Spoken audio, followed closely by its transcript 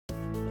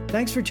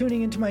Thanks for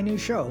tuning into my new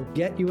show,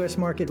 Get U.S.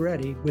 Market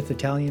Ready with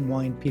Italian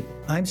Wine People.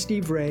 I'm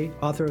Steve Ray,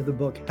 author of the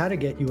book, How to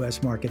Get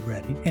U.S. Market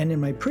Ready. And in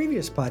my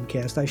previous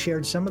podcast, I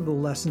shared some of the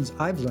lessons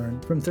I've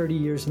learned from 30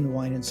 years in the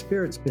wine and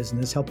spirits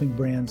business, helping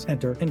brands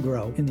enter and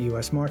grow in the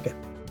U.S. market.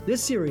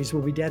 This series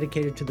will be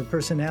dedicated to the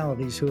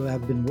personalities who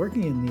have been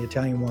working in the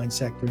Italian wine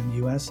sector in the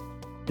U.S.,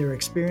 their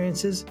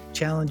experiences,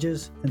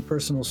 challenges, and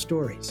personal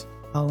stories.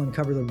 I'll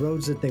uncover the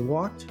roads that they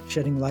walked,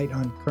 shedding light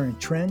on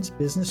current trends,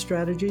 business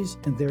strategies,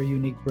 and their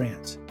unique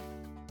brands.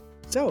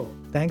 So,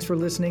 thanks for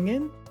listening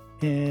in,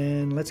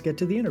 and let's get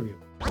to the interview.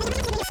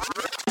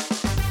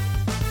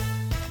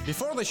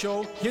 Before the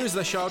show, here's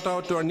the shout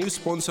out to our new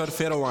sponsor,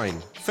 Ferro Wine.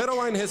 Ferro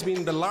Wine has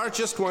been the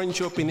largest wine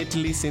shop in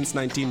Italy since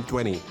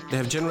 1920. They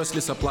have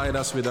generously supplied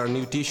us with our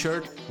new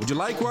t-shirt. Would you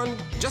like one?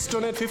 Just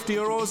donate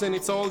 €50 and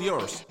it's all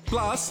yours.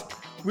 Plus,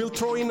 we'll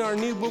throw in our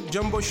new book,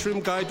 Jumbo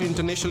Shrimp Guide to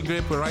International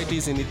Grape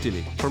Varieties in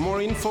Italy. For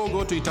more info,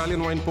 go to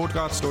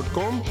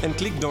ItalianWinePodcast.com and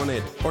click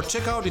donate, or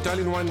check out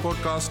Italian Wine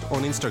Podcast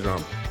on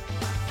Instagram.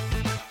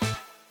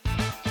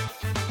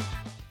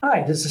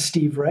 Hi, this is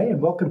Steve Ray,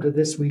 and welcome to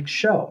this week's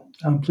show.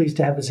 I'm pleased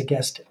to have as a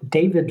guest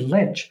David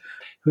Lynch,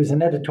 who is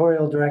an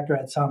editorial director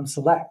at Som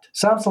Select.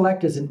 Som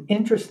Select is an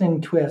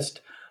interesting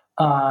twist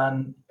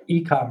on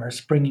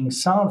e-commerce, bringing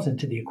Soms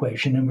into the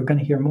equation, and we're going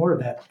to hear more of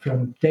that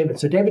from David.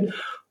 So, David,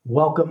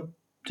 welcome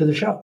to the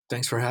show.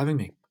 Thanks for having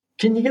me.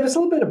 Can you give us a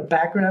little bit of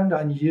background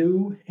on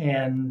you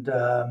and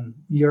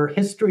your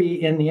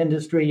history in the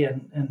industry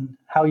and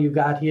how you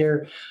got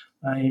here?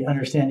 I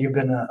understand you've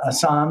been a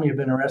Som, you've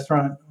been a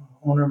restaurant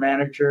owner,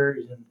 manager,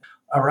 and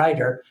a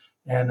writer,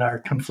 and are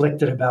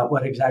conflicted about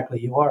what exactly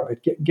you are.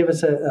 But give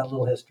us a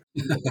little history.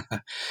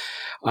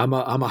 I'm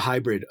a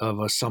hybrid of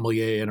a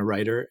sommelier and a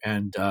writer,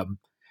 and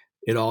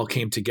it all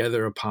came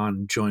together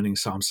upon joining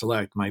Som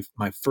Select.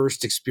 My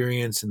first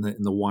experience in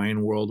the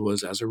wine world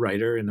was as a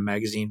writer in the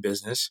magazine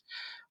business.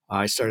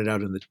 I started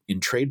out in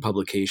trade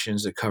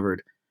publications that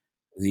covered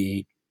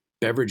the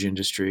beverage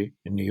industry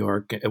in New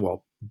York.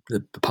 Well,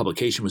 the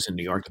publication was in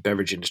New York. The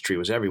beverage industry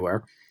was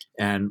everywhere.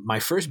 And my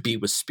first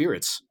beat was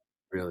spirits,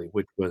 really,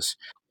 which was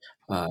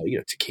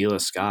tequila,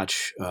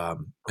 scotch,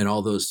 and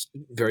all those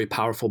very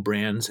powerful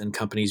brands and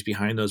companies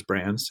behind those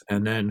brands.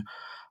 And then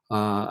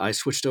I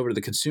switched over to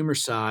the consumer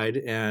side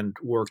and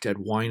worked at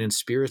Wine and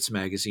Spirits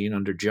magazine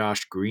under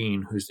Josh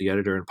Green, who's the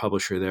editor and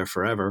publisher there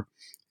forever.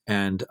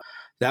 And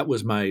that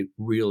was my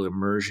real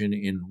immersion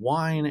in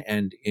wine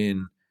and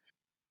in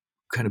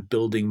kind of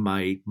building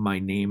my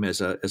name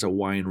as a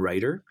wine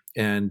writer.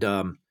 And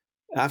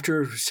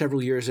after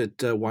several years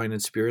at Wine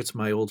and Spirits,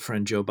 my old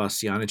friend Joe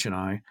Bastianich and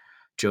I,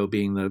 Joe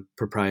being the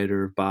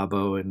proprietor of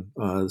Babbo and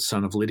the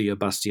son of Lydia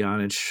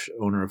Bastianich,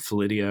 owner of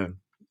Felidia, and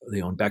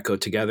they own Becco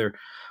together.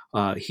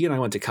 He and I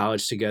went to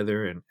college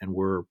together and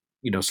were,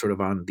 sort of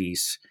on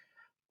these,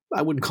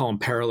 I wouldn't call them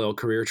parallel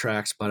career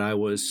tracks, but I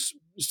was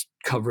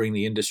covering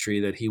the industry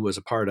that he was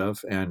a part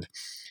of. And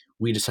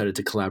we decided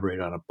to collaborate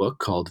on a book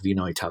called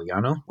Vino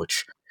Italiano,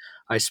 which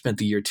I spent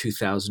the year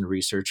 2000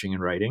 researching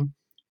and writing.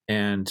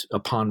 And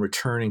upon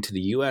returning to the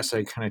U.S.,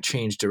 I kind of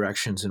changed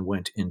directions and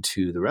went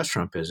into the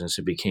restaurant business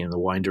and became the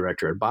wine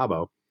director at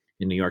Babbo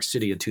in New York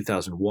City in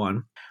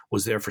 2001.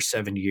 Was there for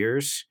 7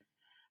 years,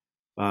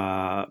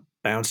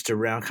 bounced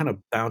around, kind of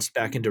bounced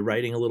back into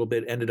writing a little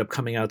bit, ended up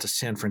coming out to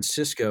San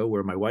Francisco,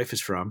 where my wife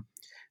is from.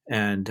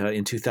 And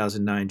in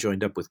 2009,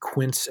 joined up with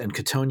Quince and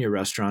Catonia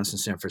restaurants in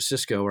San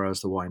Francisco, where I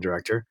was the wine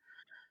director.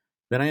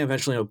 Then I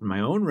eventually opened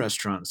my own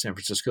restaurant in San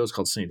Francisco. It's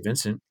called St.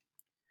 Vincent.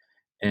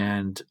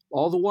 And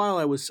all the while,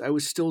 I was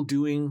still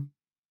doing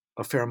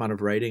a fair amount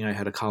of writing. I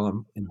had a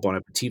column in Bon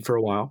Appetit for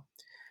a while.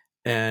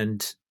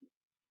 And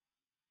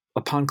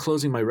upon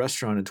closing my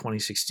restaurant in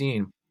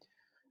 2016,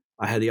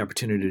 I had the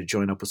opportunity to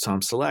join up with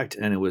Som Select.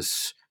 And it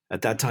was,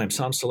 at that time,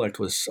 Som Select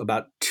was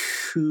about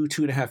two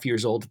and a half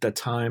years old at that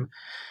time.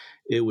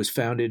 It was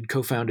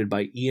co-founded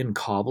by Ian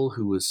Cobble,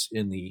 who was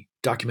in the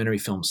documentary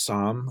film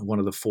Som, one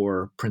of the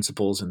four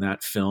principals in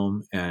that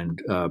film,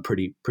 and a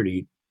pretty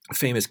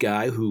famous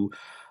guy who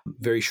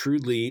very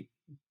shrewdly,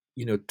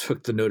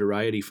 took the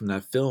notoriety from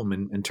that film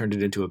and turned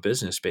it into a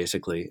business,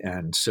 basically.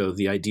 And so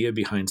the idea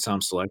behind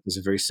Som Select is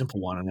a very simple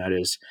one, and that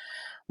is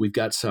we've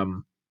got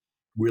some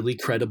really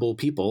credible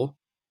people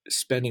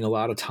spending a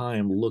lot of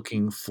time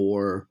looking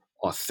for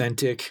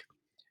authentic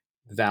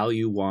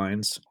value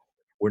wines.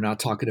 We're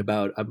not talking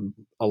about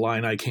a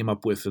line I came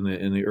up with in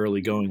the early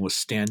going was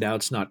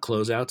standouts, not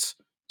closeouts.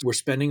 We're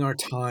spending our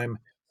time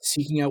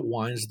seeking out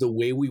wines the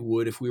way we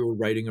would if we were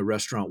writing a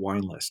restaurant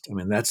wine list. I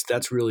mean,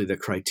 that's really the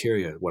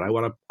criteria. What I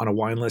want on a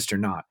wine list or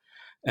not.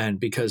 And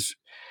because,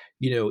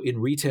 in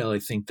retail, I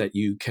think that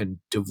you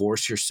can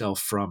divorce yourself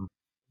from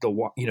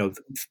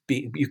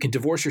you can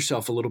divorce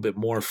yourself a little bit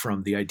more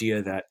from the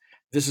idea that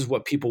this is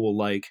what people will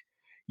like.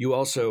 You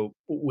also,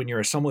 when you're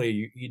a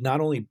sommelier, you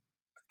not only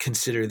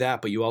consider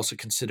that, but you also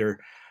consider,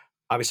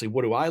 obviously,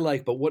 what do I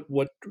like, but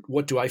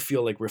what do I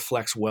feel like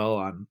reflects well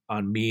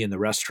on me in the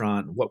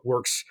restaurant? What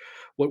works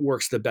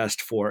the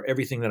best for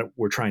everything that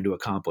we're trying to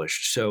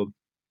accomplish? So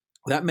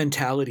that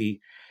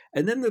mentality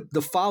And then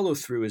the follow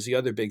through is the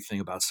other big thing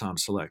about Som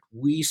Select.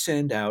 We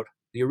send out,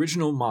 the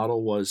original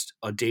model was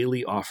a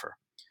daily offer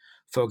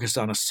focused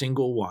on a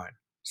single wine.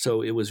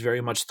 So it was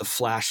very much the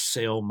flash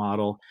sale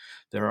model.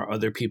 There are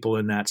other people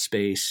in that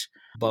space.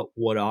 But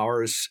what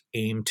ours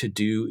aim to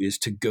do is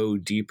to go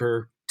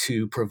deeper,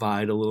 to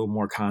provide a little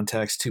more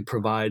context, to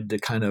provide the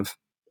kind of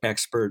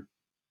expert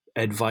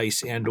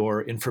advice and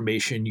or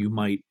information you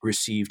might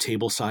receive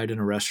tableside in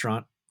a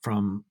restaurant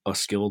from a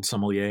skilled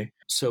sommelier.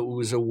 So it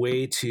was a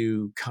way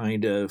to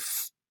kind of,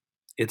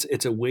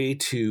 it's a way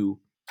to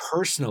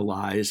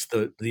personalize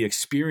the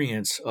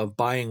experience of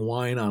buying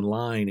wine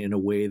online in a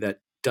way that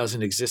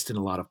doesn't exist in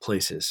a lot of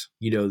places.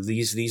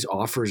 These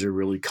offers are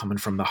really coming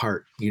from the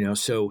heart,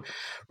 so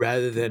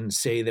rather than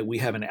say that we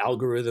have an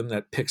algorithm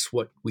that picks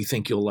what we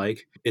think you'll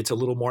like, it's a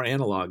little more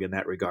analog in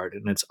that regard,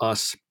 and it's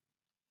us.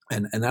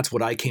 And that's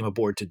what I came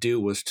aboard to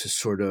do, was to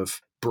sort of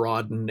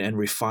broaden and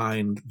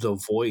refine the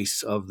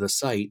voice of the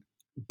site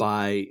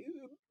by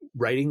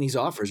writing these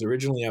offers.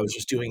 Originally, I was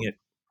just doing it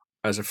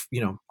as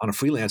on a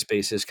freelance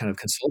basis, kind of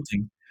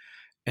consulting,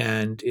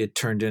 and it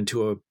turned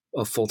into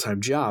a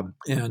full-time job.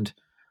 And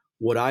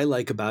what I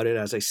like about it,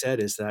 as I said,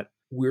 is that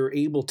we're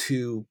able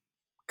to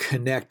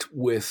connect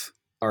with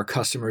our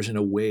customers in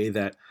a way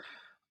that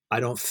I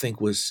don't think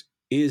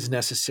is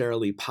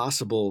necessarily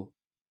possible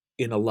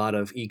in a lot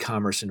of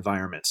e-commerce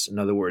environments. In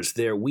other words,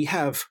 we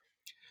have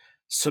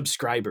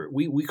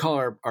we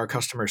call our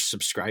customers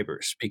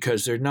subscribers,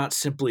 because they're not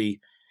simply,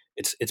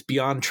 it's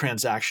beyond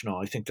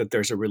transactional. I think that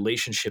there's a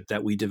relationship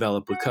that we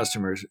develop with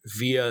customers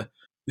via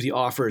the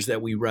offers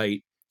that we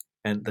write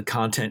and the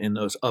content in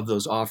those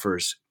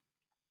offers.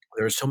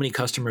 There are so many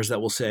customers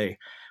that will say,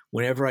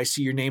 whenever I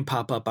see your name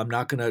pop up, I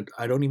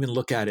don't even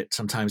look at it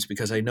sometimes,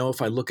 because I know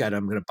if I look at it,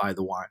 I'm going to buy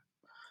the wine.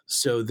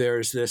 So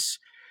there's this,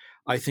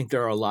 I think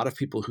there are a lot of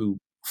people who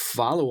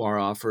follow our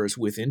offers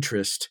with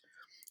interest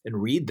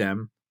and read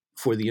them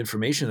for the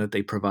information that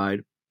they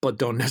provide, but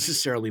don't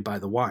necessarily buy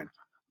the wine.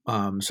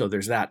 So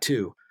there's that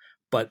too.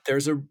 But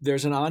there's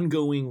an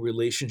ongoing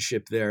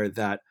relationship there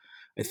that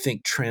I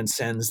think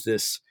transcends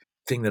this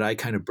thing that I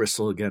kind of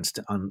bristle against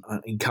on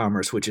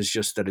e-commerce, which is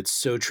just that it's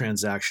so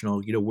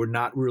transactional. We're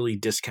not really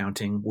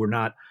discounting.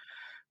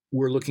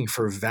 We're looking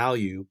for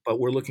value, but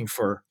we're looking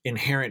for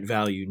inherent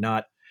value,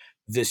 not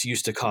this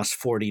used to cost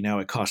 40, now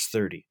it costs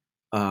 30.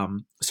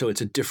 So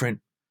it's a different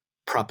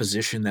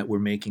proposition that we're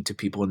making to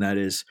people. And that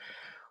is,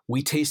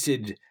 we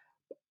tasted,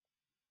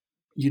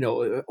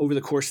 over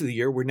the course of the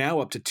year, we're now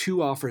up to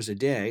 2 offers a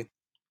day.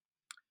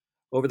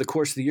 Over the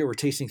course of the year, we're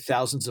tasting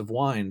thousands of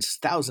wines,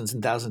 thousands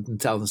and thousands and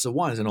thousands of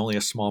wines, and only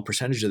a small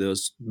percentage of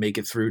those make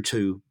it through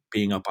to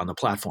being up on the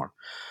platform.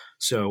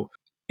 So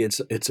it's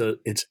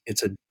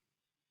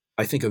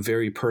I think a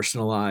very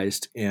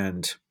personalized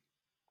and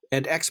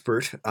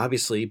expert,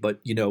 obviously,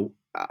 but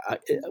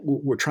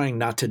we're trying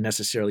not to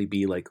necessarily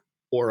be like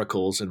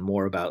oracles, and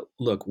more about,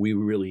 look, we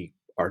really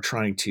are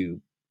trying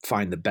to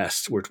find the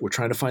best. We're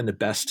trying to find the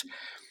best,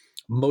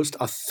 most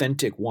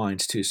authentic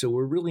wines too. So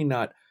we're really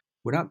not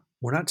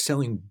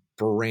selling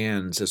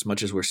brands as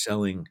much as we're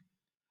selling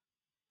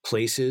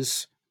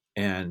places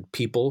and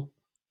people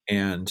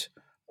and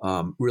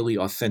really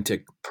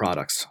authentic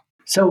products.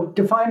 So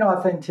define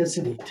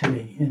authenticity to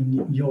me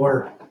in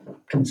your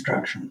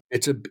construction.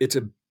 It's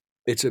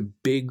a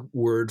big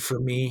word for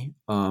me.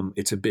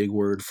 It's a big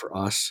word for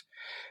us.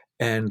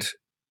 And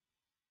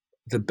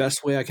the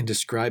best way I can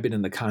describe it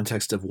in the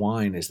context of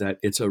wine is that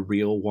it's a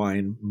real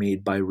wine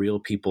made by real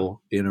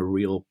people in a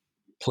real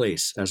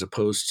place, as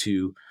opposed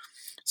to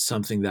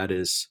something that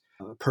is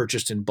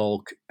purchased in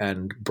bulk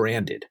and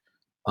branded.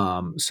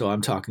 So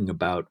I'm talking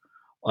about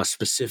a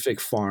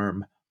specific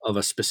farm of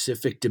a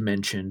specific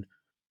dimension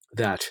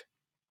that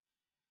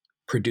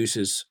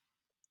produces,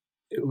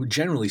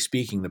 generally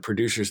speaking, the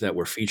producers that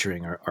we're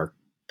featuring are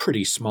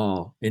pretty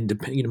small,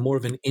 independent, more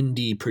of an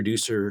indie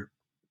producer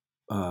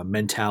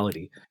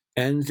mentality.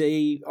 And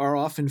they are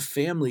often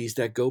families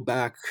that go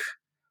back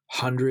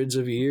hundreds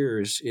of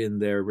years in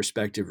their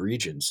respective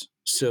regions.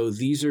 So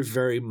these are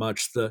very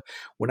much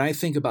when I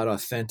think about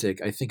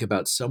authentic, I think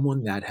about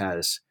someone that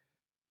has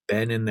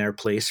been in their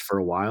place for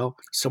a while,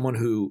 someone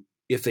who,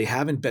 if they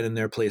haven't been in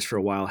their place for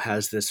a while,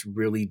 has this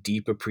really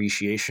deep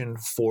appreciation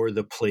for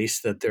the place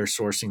that they're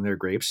sourcing their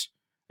grapes.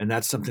 And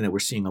that's something that we're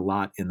seeing a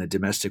lot in the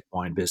domestic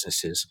wine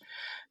businesses,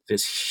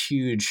 this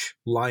huge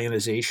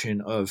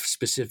lionization of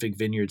specific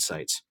vineyard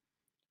sites.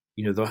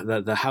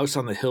 The house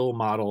on the hill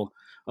model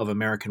of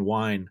American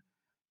wine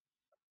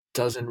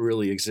doesn't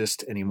really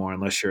exist anymore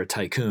unless you're a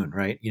tycoon,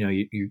 right?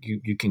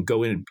 You can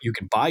go in, you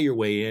can buy your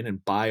way in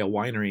and buy a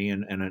winery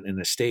and an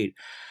estate,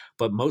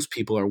 but most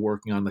people are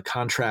working on the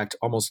contract,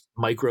 almost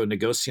micro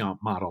negociant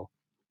model,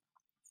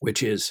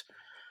 which is,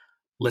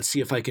 let's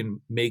see if I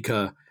can make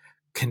a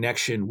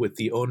connection with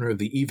the owner of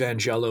the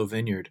Evangelo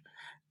vineyard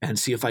and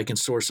see if I can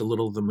source a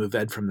little of the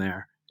Mourvèdre from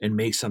there and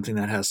make something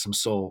that has some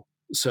soul.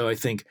 So I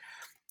think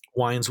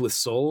wines with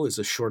soul is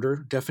a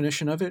shorter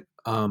definition of it,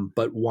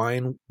 but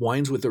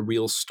wines with a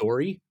real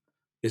story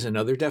is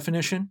another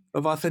definition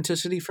of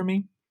authenticity for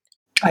me.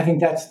 I think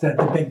that's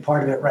the big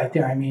part of it right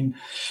there. I mean,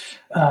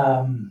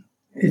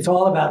 it's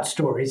all about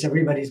stories.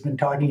 Everybody's been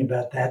talking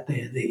about that.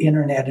 The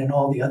internet and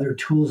all the other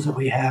tools that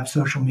we have,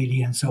 social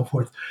media and so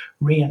forth,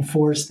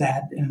 reinforce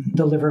that and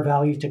deliver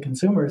value to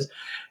consumers.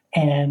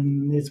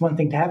 And it's one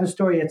thing to have a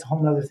story, it's a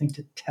whole other thing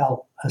to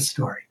tell a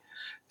story.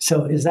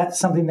 So is that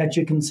something that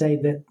you can say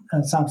that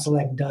Sound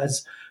Select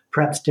does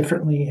perhaps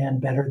differently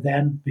and better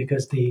than,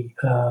 because the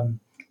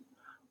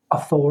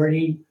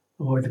authority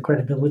or the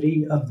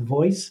credibility of the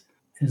voice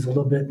is a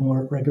little bit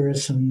more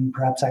rigorous and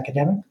perhaps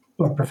academic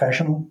or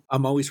professional?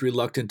 I'm always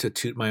reluctant to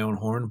toot my own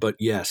horn, but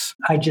yes.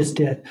 I just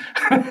did.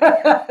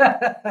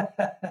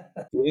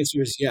 The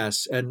answer is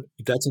yes. And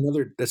that's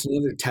another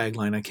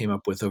tagline I came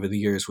up with over the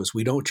years was,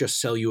 we don't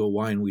just sell you a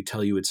wine, we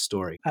tell you its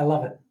story. I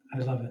love it. I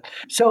love it.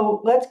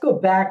 So let's go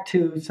back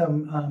to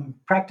some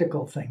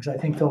practical things. I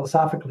think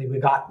philosophically we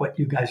got what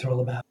you guys are all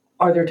about.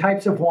 Are there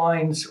types of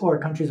wines or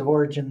countries of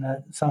origin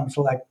that Sound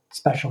Select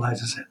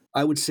specializes in?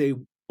 I would say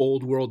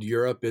Old World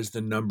Europe is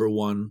the number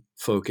one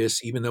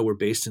focus, even though we're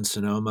based in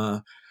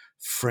Sonoma.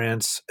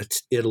 France,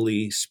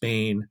 Italy,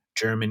 Spain,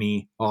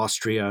 Germany,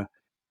 Austria,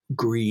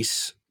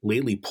 Greece,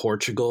 lately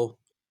Portugal.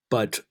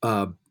 But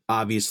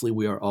obviously,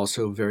 we are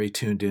also very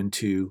tuned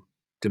into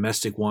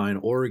domestic wine.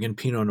 Oregon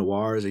Pinot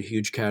Noir is a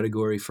huge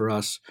category for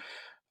us.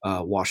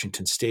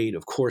 Washington State,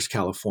 of course,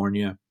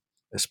 California,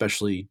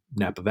 especially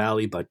Napa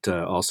Valley, but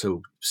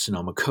also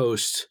Sonoma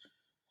Coast,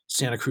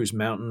 Santa Cruz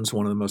Mountains,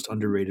 one of the most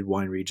underrated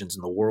wine regions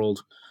in the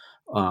world.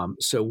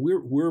 So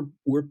we're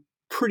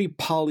pretty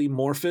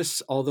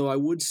polymorphous. Although I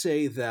would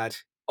say that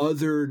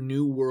other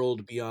New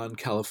World beyond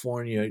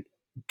California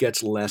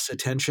gets less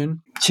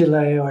attention.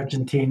 Chile,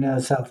 Argentina,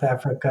 South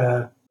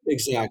Africa.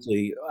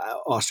 Exactly,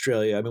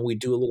 Australia. I mean, we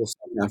do a little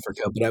South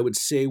Africa, but I would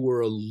say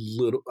we're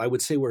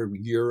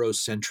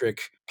Eurocentric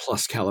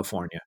plus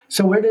California.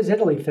 So where does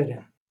Italy fit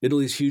in?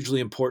 Italy is hugely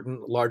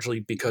important,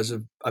 largely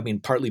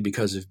partly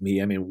because of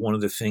me. I mean, one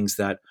of the things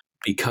that,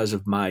 because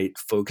of my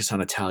focus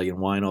on Italian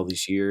wine all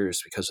these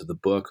years, because of the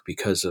book,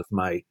 because of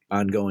my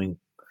ongoing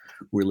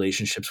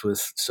relationships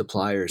with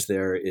suppliers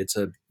there, it's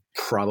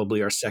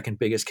probably our second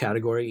biggest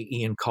category.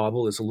 Ian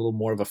Cobble is a little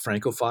more of a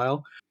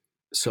Francophile.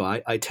 So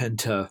I tend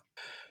to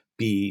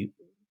be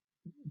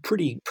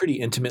pretty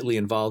intimately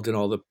involved in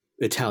all the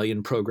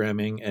Italian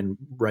programming and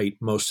write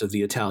most of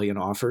the Italian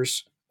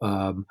offers.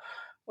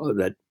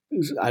 That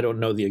I don't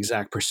know the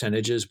exact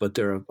percentages, but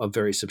they're a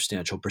very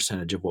substantial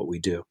percentage of what we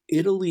do.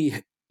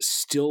 Italy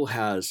still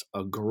has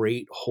a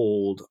great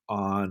hold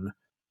on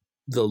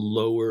the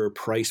lower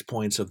price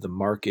points of the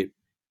market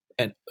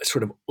and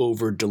sort of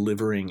over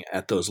delivering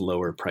at those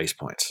lower price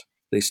points.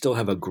 They still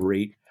have a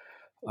great,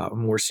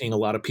 we're seeing a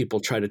lot of people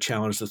try to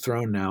challenge the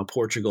throne now.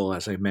 Portugal,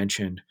 as I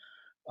mentioned,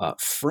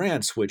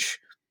 France, which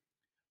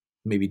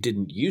maybe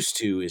didn't used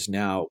to, is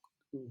now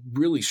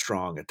really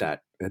strong at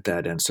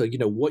that end. So,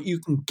 what you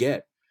can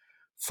get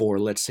for,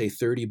 let's say,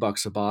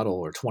 $30 a bottle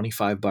or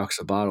 $25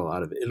 a bottle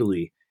out of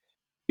Italy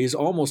is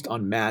almost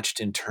unmatched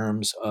in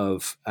terms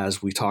of,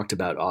 as we talked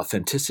about,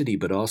 authenticity,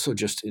 but also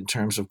just in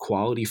terms of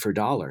quality for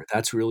dollar.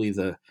 That's really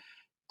the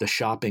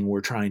shopping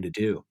we're trying to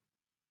do,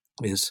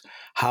 is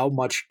how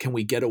much can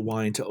we get a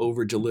wine to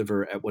over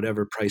deliver at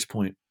whatever price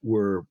point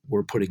we're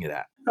putting it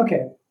at.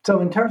 Okay,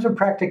 so in terms of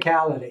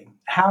practicality,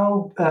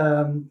 how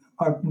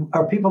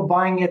are people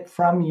buying it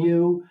from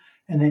you,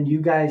 and then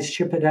you guys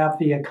ship it out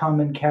via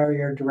common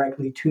carrier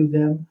directly to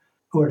them,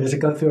 or does it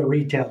go through a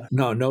retailer?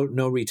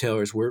 No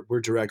retailers. We're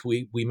direct.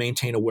 We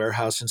maintain a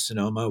warehouse in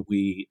Sonoma.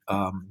 We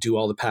do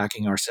all the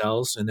packing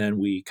ourselves, and then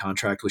we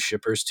contract with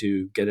shippers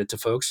to get it to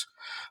folks.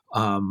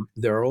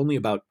 There are only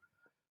about,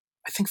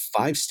 I think,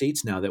 5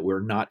 states now that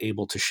we're not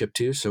able to ship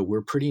to, so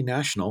we're pretty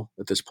national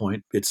at this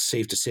point. It's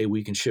safe to say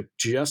we can ship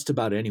just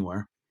about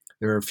anywhere.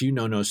 There are a few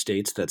no-no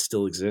states that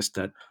still exist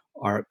that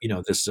are,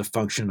 this is a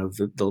function of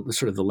the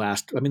sort of the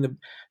last. I mean,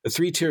 the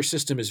 3-tier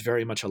system is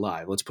very much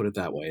alive. Let's put it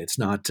that way. It's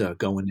not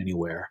going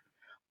anywhere.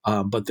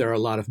 But there are a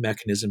lot of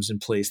mechanisms in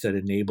place that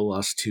enable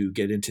us to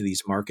get into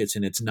these markets,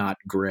 and it's not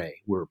gray.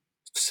 We're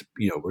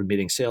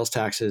remitting sales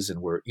taxes,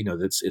 and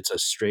it's a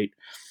straight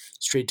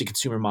to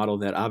consumer model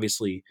that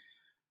obviously,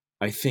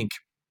 I think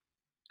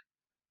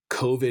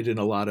COVID in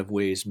a lot of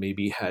ways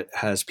maybe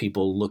has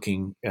people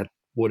looking at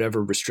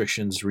whatever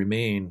restrictions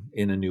remain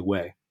in a new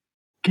way.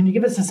 Can you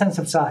give us a sense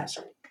of size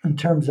in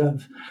terms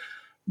of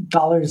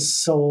dollars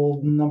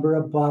sold, number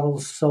of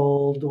bottles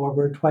sold, or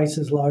we're twice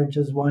as large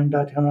as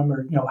wine.com,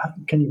 or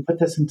can you put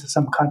this into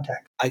some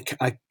context?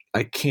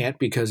 I can't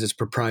because it's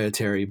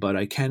proprietary, but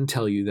I can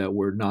tell you that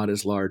we're not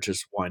as large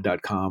as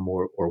wine.com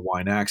or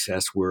Wine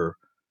Access. We're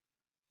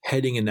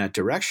heading in that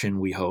direction,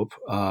 we hope.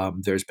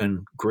 There's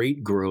been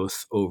great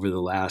growth over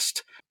the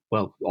last,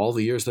 all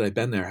the years that I've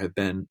been there have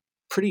been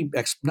pretty,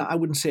 I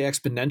wouldn't say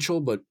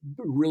exponential, but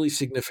really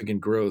significant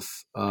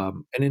growth.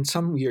 And in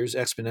some years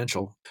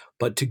exponential.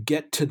 But to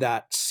get to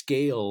that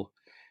scale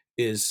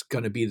is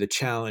going to be the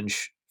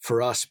challenge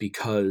for us,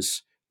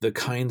 because the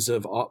kinds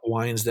of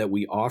wines that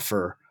we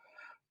offer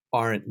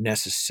aren't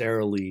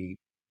necessarily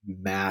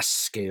mass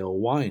scale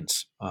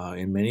wines.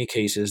 In many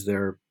cases,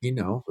 there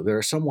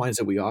are some wines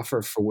that we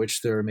offer for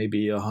which there may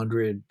be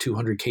 100,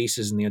 200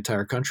 cases in the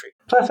entire country.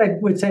 Plus, I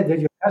would say that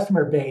your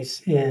customer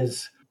base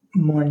is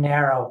more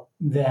narrow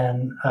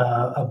than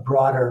a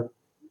broader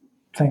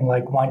thing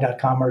like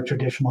wine.com or a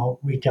traditional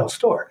retail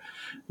store,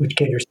 which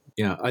caters.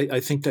 Yeah, I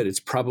think that it's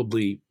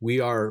probably,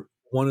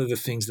 one of the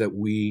things that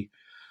we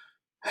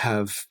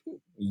have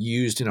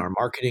used in our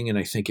marketing, and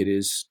I think it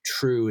is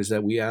true, is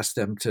that we ask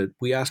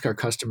our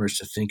customers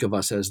to think of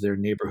us as their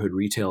neighborhood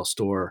retail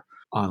store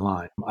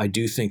online. I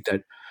do think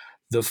that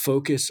the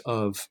focus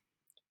of,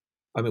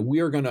 I mean,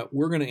 we're gonna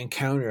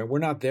encounter, and we're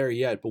not there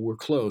yet, but we're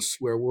close,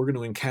 where we're going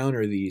to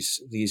encounter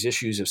these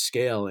issues of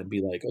scale and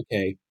be like,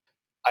 okay,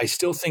 I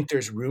still think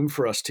there's room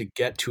for us to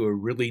get to a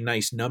really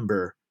nice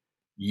number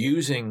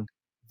using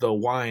the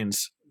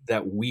wines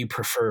that we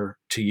prefer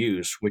to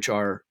use, which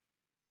are,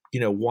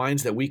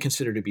 wines that we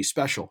consider to be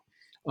special.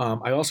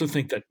 I also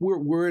think that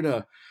we're at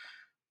a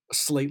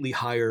slightly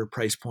higher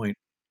price point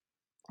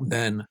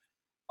than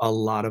a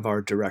lot of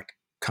our direct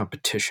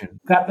competition.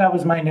 That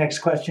was my next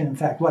question. In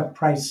fact, what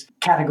price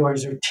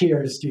categories or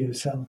tiers do you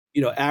sell?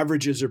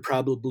 Averages are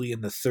probably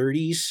in the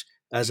 30s,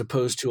 as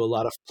opposed to a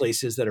lot of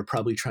places that are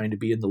probably trying to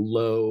be in the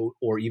low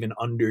or even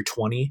under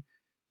 20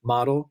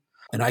 model.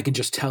 And I can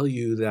just tell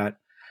you that,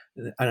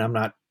 and I'm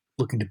not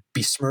looking to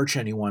besmirch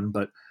anyone,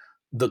 but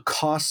the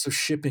costs of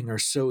shipping are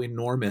so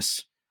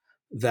enormous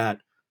that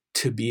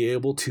to be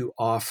able to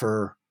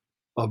offer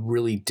a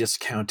really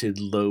discounted,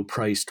 low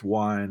priced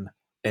wine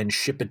and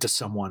ship it to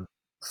someone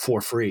for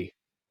free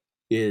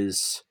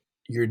is,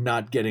 you're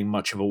not getting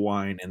much of a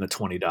wine in the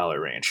 $20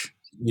 range.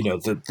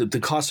 The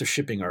costs of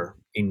shipping are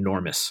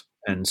enormous.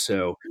 And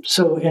so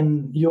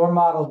in your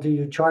model, do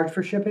you charge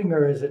for shipping,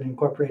 or is it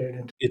incorporated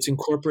into? it's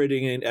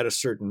incorporating in at a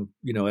certain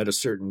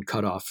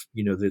cutoff,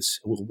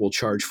 we'll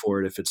charge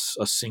for it if it's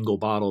a single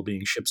bottle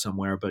being shipped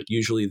somewhere. But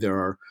usually there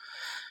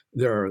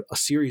are a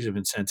series of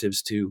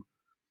incentives to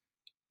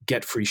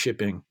get free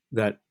shipping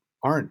that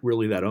aren't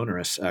really that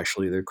onerous.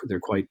 Actually, they're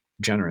quite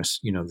generous.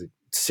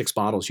 6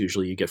 bottles,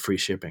 usually you get free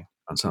shipping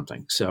on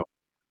something. So,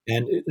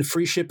 and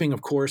free shipping,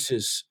 of course,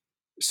 is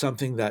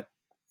something that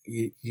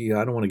I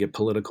don't want to get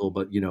political,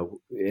 but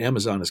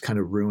Amazon has kind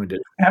of ruined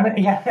it.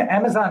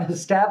 Amazon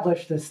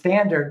established a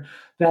standard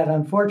that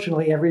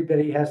unfortunately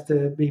everybody has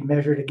to be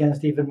measured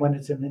against, even when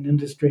it's in an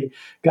industry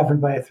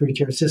governed by a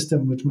 3-tier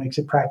system, which makes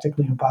it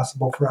practically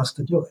impossible for us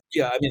to do it.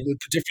 Yeah, I mean, the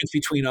difference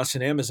between us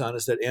and Amazon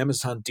is that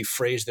Amazon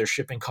defrays their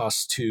shipping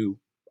costs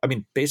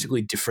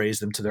basically defrays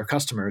them to their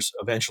customers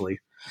eventually,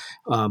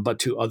 but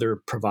to other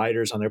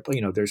providers on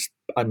their,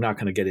 I'm not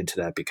going to get into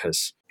that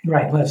because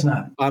right, let's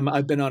not.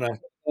 I've been on a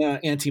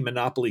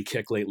anti-monopoly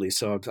kick lately,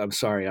 so I'm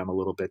sorry, I'm a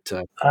little bit.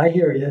 I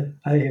hear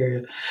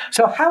you.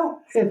 So, how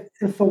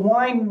if a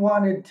wine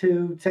wanted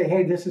to say,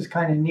 "Hey, this is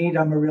kind of neat.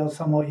 I'm a real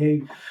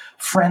sommelier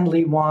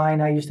friendly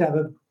wine." I used to have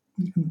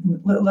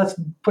let's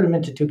put them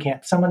into two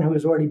camps. Someone who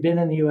has already been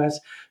in the U.S.,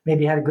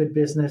 maybe had a good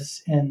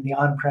business, and the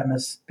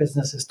on-premise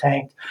business is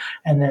tanked,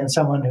 and then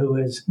someone who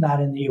is not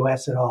in the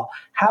U.S. at all.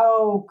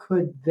 How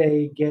could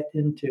they get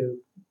into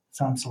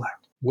Somm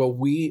Select? Well,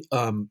 we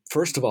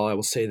first of all, I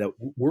will say that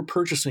we're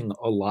purchasing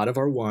a lot of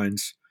our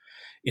wines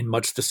in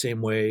much the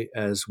same way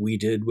as we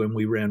did when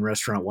we ran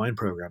restaurant wine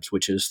programs,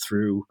 which is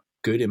through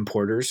good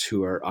importers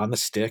who are on the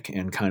stick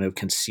and kind of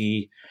can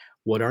see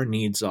what our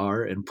needs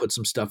are and put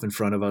some stuff in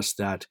front of us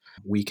that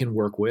we can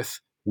work with.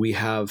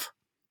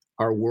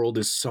 Our world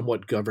is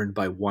somewhat governed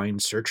by Wine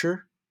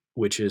Searcher,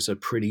 which is a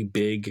pretty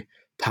big,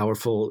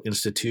 powerful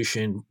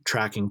institution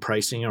tracking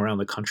pricing around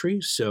the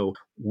country. So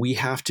we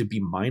have to be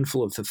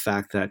mindful of the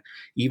fact that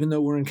even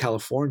though we're in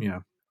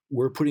California,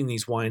 we're putting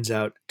these wines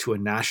out to a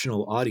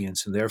national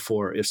audience. And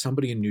therefore, if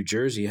somebody in New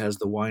Jersey has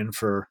the wine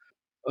for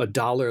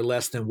 $1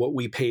 less than what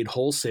we paid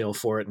wholesale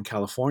for it in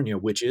California,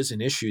 which is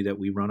an issue that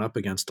we run up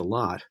against a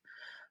lot,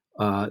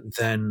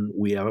 then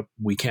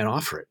we can't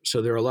offer it.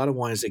 So there are a lot of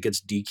wines that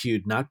gets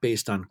DQ'd, not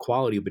based on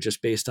quality, but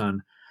just based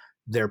on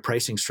their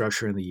pricing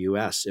structure in the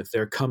U.S. If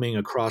they're coming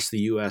across the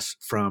U.S.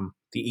 from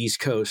the East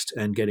Coast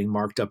and getting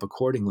marked up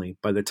accordingly,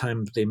 by the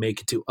time they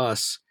make it to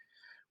us,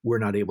 we're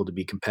not able to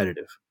be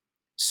competitive.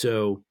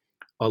 So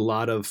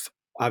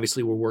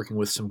obviously we're working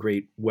with some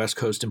great West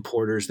Coast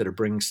importers that are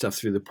bringing stuff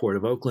through the Port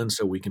of Oakland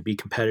so we can be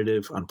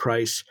competitive on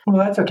price. Well,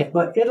 that's okay.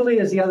 But Italy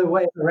is the other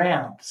way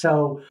around.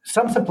 So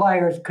some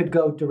suppliers could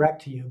go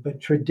direct to you,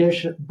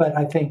 but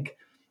I think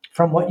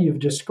from what you've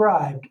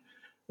described,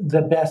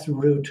 the best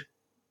route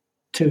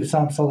to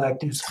Somm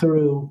Select is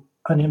through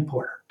an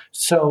importer.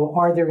 So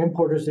are there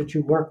importers that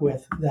you work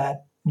with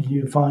that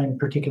you find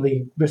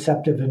particularly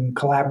receptive and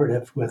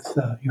collaborative with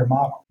your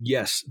model?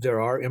 Yes,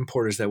 there are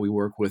importers that we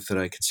work with that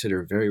I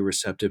consider very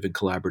receptive and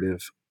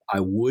collaborative. I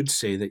would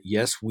say that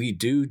yes, we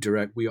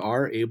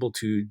are able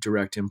to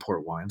direct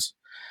import wines,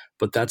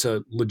 but that's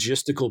a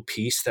logistical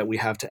piece that we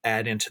have to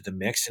add into the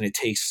mix, and it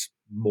takes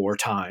more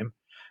time.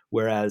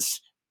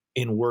 Whereas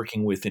in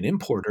working with an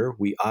importer,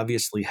 we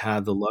obviously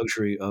have the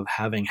luxury of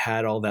having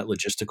had all that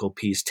logistical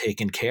piece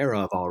taken care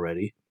of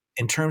already.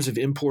 In terms of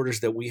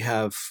importers that we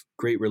have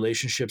great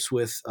relationships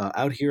with,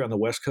 out here on the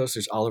West Coast,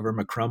 there's Oliver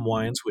McCrum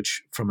Wines,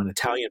 which from an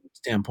Italian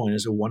standpoint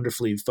is a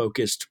wonderfully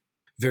focused,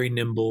 very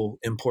nimble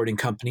importing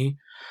company.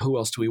 Who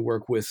else do we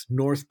work with?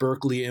 North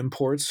Berkeley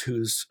Imports,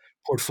 whose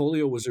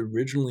portfolio was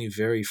originally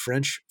very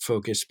French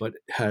focused, but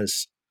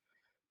has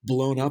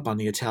blown up on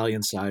the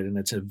Italian side, and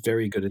it's a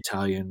very good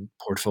Italian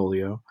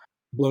portfolio.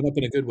 Blown up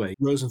in a good way.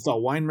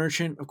 Rosenthal Wine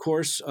Merchant, of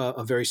course,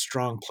 a very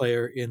strong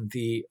player in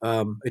the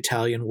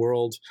Italian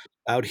world.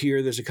 Out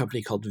here, there's a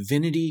company called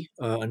Vinity,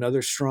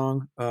 another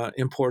strong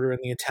importer in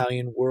the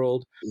Italian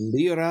world.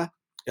 Lyra,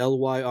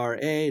 Lyra,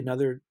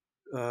 another.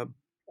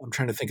 I'm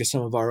trying to think of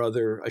some of our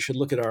other. I should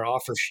look at our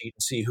offer sheet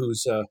and see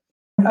who's.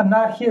 I'm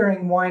not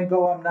hearing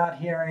Winebo. I'm not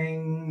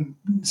hearing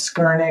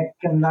Skurnik.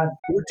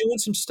 We're doing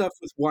some stuff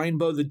with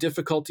Winebo. The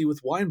difficulty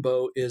with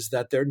Winebo is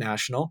that they're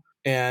national,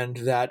 and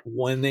that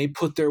when they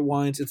put their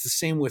wines, it's the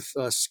same with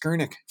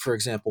Skurnik, for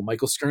example.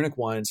 Michael Skurnik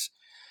Wines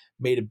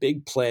made a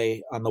big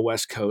play on the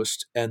West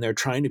Coast, and they're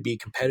trying to be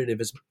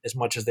competitive as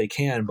much as they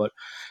can. But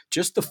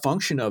just the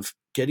function of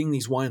getting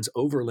these wines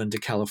overland to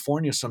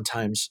California,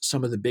 sometimes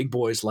some of the big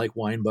boys like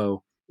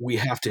Winebo,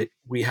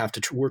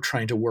 we're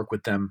trying to work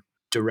with them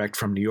direct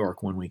from New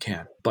York when we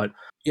can. But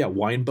yeah,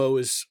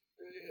 Winebo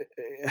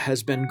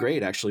has been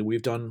great. Actually,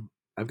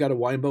 I've got a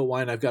Winebo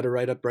wine I've got to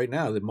write up right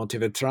now, the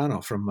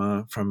Montevetrano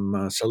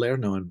from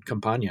Salerno and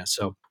Campania.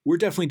 So we're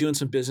definitely doing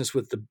some business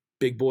with the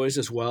big boys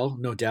as well,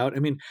 no doubt. I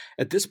mean,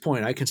 at this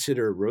point, I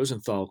consider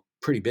Rosenthal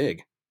pretty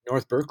big.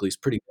 North Berkeley's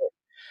pretty big.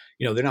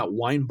 You know, they're not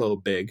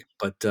Winebo big,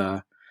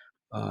 but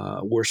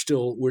we're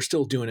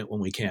still doing it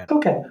when we can.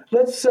 Okay,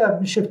 let's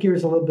shift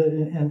gears a little bit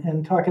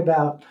and talk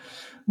about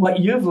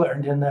what you've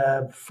learned in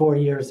the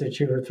 3 or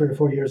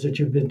 4 years that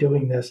you've been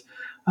doing this.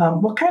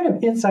 What kind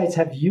of insights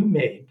have you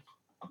made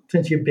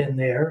since you've been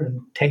there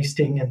and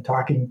tasting and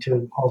talking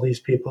to all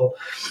these people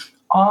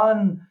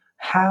on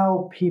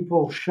how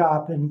people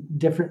shop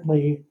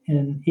differently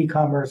in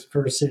e-commerce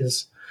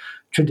versus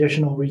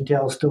traditional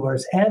retail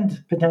stores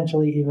and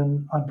potentially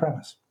even on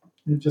premise?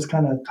 You just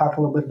kind of talk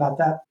a little bit about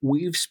that.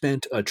 We've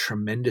spent a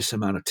tremendous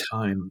amount of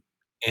time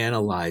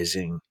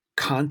analyzing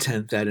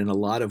content that in a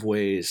lot of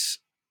ways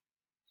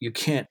you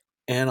can't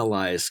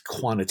analyze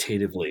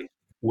quantitatively,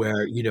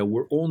 where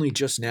we're only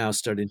just now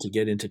starting to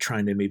get into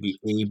trying to maybe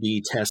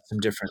A/B test some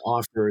different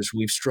offers.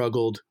 We've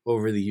struggled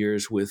over the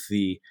years with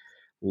the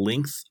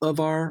length of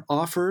our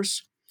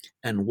offers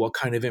and what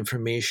kind of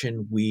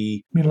information I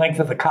mean, length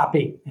of the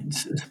copy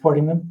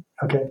supporting them.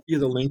 Okay.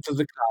 the length of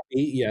the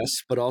copy,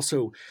 yes, but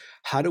also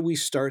how do we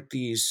start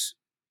these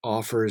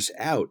offers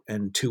out,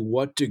 and to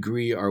what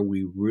degree are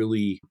we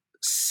really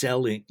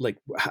selling, like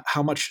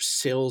how much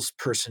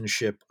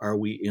salespersonship are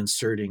we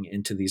inserting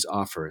into these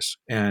offers?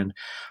 And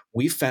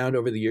we found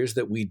over the years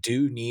that we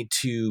do need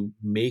to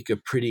make a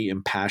pretty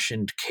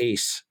impassioned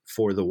case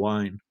for the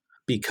wine,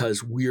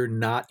 because we're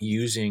not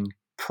using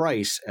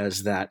price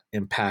as that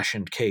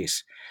impassioned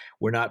case.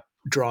 We're not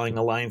drawing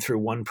a line through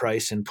one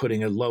price and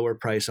putting a lower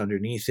price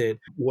underneath it.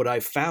 What I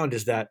found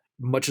is that,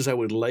 much as I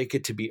would like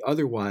it to be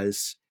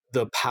otherwise,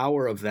 the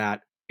power of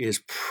that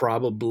is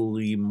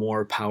probably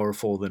more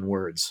powerful than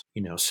words.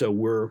 So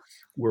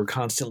we're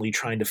constantly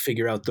trying to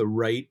figure out the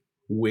right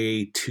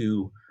way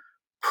to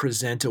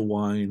present a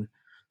wine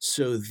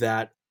so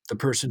that the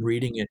person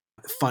reading it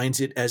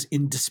finds it as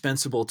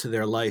indispensable to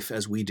their life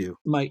as we do.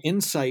 My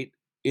insight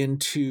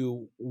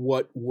into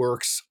what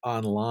works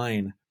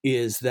online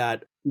is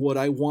that what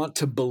I want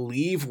to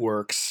believe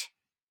works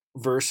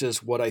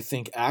versus what I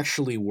think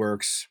actually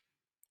works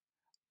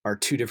are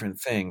two different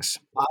things.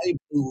 I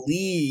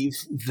believe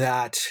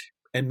that,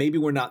 and maybe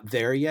we're not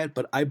there yet,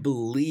 but I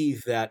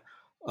believe that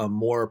a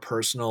more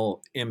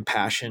personal,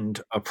 impassioned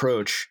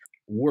approach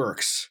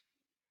works.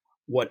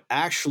 What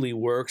actually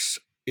works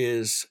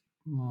is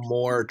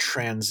more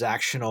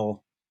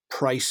transactional,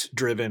 price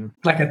driven.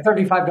 Like a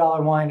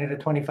 $35 wine at a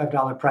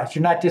 $25 price.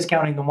 You're not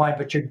discounting the wine,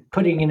 but you're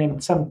putting it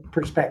in some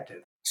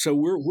perspective. So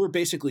we're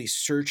basically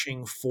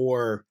searching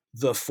for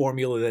the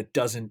formula that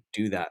doesn't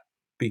do that,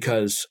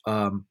 because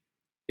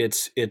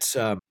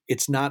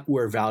it's not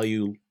where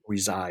value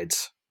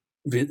resides.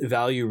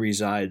 Value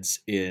resides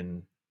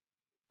in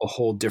a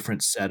whole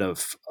different set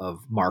of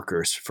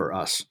markers for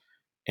us,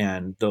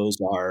 and those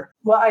are.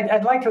 Well,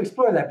 I'd like to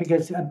explore that,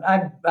 because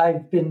I've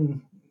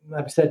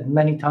said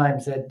many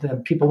times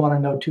that people want to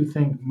know two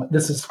things.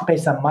 This is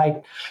based on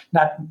my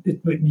not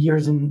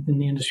years in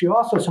the industry,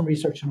 also some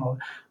research and all.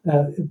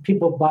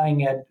 People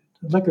buying at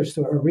liquor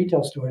store or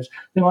retail stores,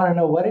 they want to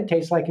know what it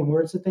tastes like in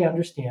words that they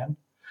understand,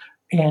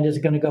 and is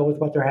it going to go with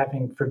what they're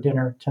having for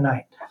dinner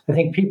tonight. I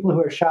think people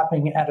who are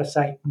shopping at a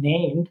site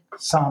named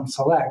Som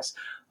Selects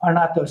are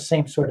not those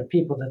same sort of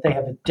people, that they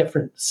have a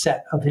different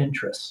set of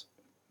interests.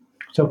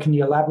 So can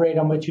you elaborate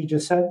on what you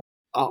just said?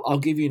 I'll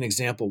give you an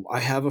example.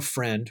 I have a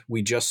friend.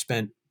 We just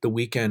spent the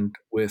weekend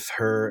with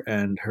her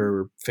and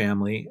her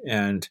family,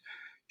 and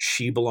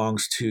she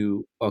belongs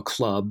to a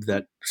club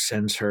that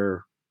sends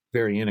her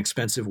very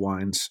inexpensive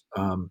wines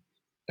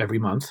every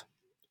month.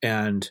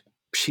 And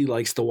she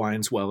likes the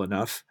wines well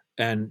enough.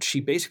 And she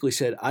basically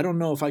said, I don't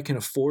know if I can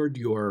afford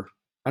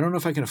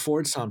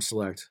Som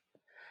Select.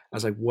 I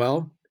was like,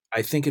 well,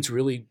 I think it's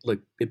really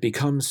like, it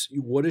becomes,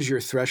 what is your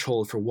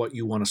threshold for what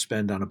you want to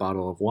spend on a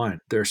bottle of wine?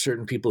 There are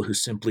certain people who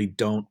simply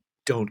don't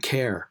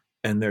care.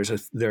 And there's a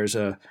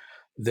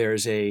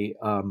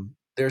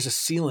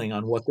ceiling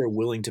on what they're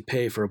willing to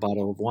pay for a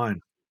bottle of wine.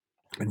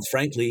 And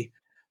frankly,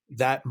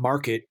 that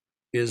market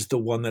is the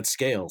one that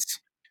scales.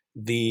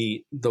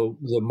 The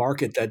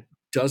market that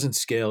doesn't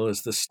scale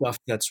is the stuff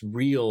that's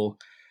real,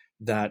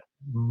 that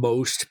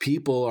most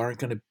people aren't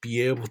going to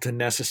be able to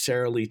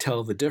necessarily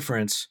tell the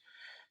difference.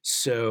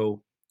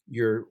 So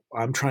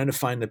I'm trying to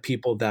find the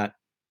people that,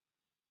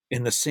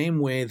 in the same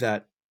way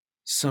that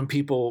some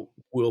people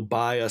will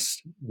buy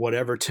us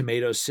whatever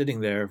tomatoes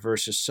sitting there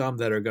versus some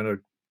that are going to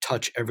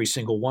touch every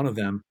single one of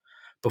them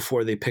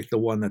before they pick the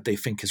one that they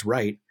think is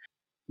right.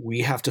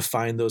 We have to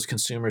find those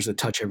consumers that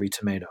touch every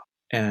tomato.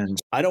 And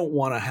I don't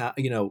want to have,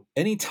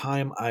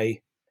 anytime I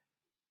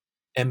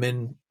am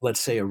in, let's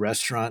say, a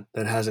restaurant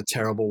that has a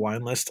terrible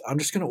wine list, I'm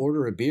just going to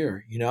order a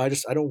beer.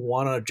 I don't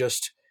want to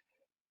just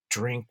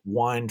drink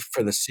wine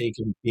for the sake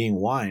of being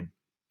wine.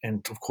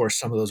 And of course,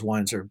 some of those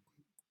wines are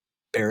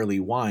barely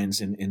wines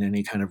in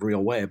any kind of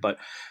real way, but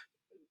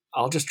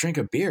I'll just drink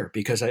a beer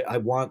because I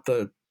want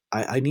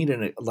I need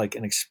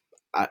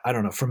I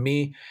don't know. For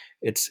me,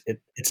 it's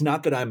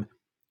not that I'm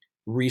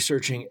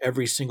researching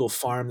every single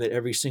farm that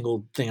every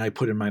single thing I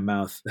put in my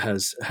mouth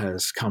has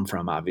come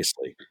from,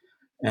 obviously.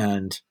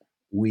 And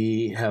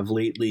we have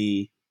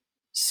lately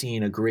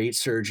seen a great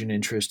surge in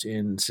interest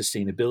in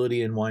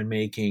sustainability in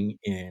winemaking,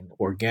 in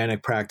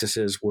organic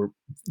practices, where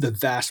the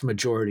vast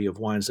majority of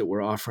wines that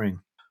we're offering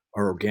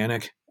are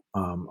organic,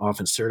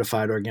 often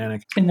certified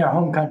organic. In their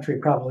home country,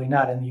 probably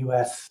not in the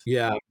U.S.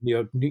 Yeah,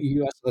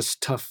 U.S. has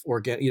tough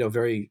organic,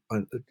 very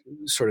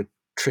sort of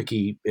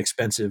tricky,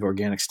 expensive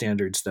organic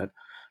standards that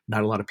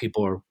not a lot of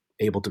people are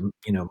able to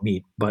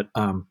meet. But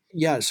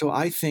so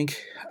I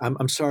think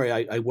I'm sorry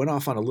I went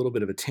off on a little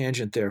bit of a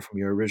tangent there from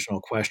your original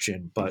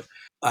question, but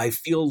I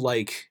feel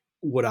like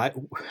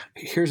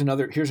here's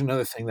another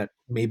thing that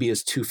maybe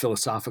is too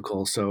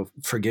philosophical, so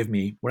forgive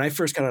me. When I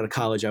first got out of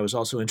college, I was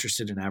also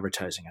interested in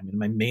advertising. I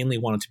mean, I mainly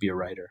wanted to be a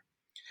writer,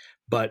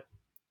 but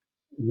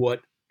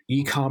what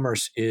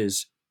e-commerce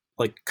is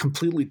like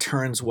completely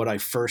turns what I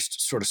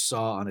first sort of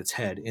saw on its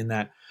head, in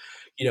that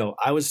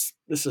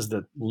this is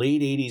the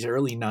late 80s,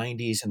 early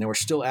 90s, and there were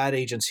still ad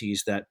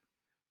agencies that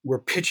were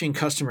pitching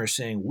customers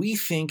saying, we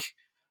think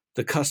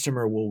the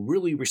customer will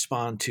really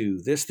respond to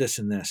this, this,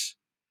 and this.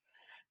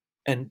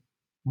 And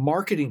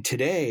marketing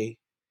today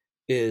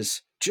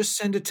is just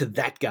send it to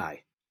that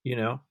guy,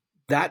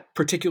 that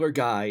particular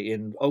guy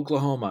in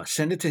Oklahoma,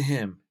 send it to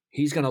him.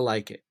 He's going to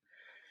like it.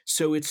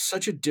 So it's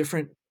such a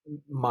different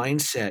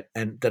mindset,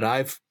 and that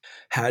I've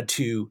had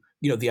to,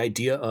 the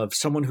idea of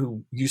someone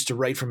who used to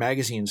write for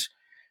magazines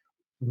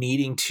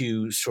needing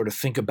to sort of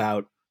think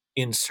about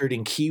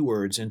inserting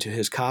keywords into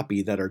his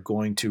copy that are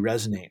going to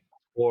resonate.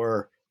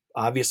 Or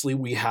obviously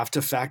we have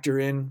to factor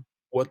in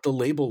what the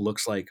label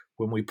looks like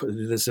when we put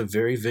this, a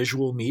very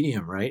visual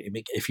medium, right?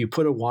 If you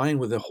put a wine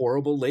with a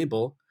horrible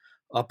label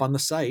up on the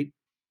site,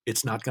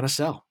 it's not going to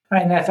sell.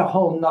 Right, and that's a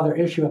whole nother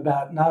issue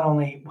about not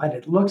only what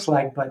it looks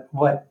like, but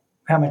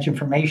how much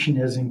information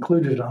is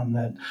included on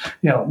the,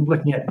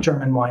 looking at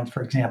German wines,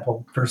 for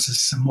example, versus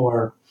some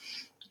more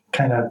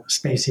kind of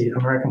spacey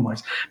American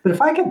wines. But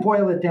if I could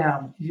boil it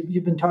down,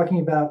 you've been talking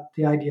about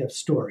the idea of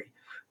story.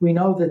 We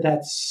know that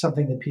that's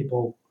something that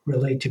people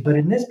relate to. But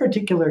in this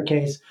particular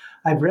case,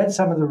 I've read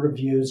some of the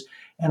reviews,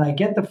 and I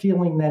get the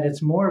feeling that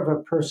it's more of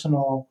a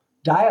personal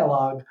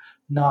dialogue,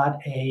 not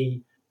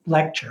a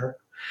lecture.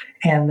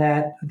 And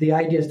that the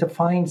idea is to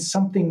find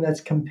something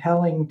that's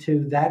compelling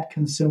to that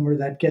consumer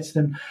that gets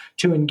them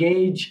to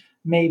engage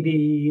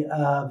maybe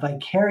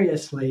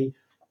vicariously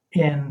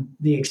in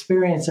the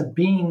experience of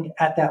being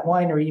at that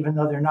winery, even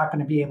though they're not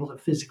going to be able to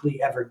physically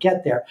ever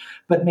get there,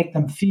 but make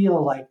them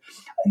feel like,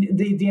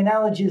 the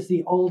analogy is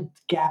the old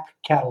Gap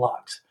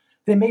catalogs.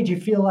 They made you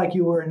feel like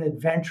you were an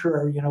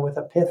adventurer, with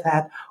a pith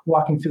hat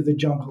walking through the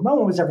jungle. No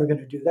one was ever going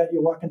to do that.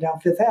 You're walking down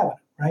Fifth Avenue,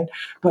 right?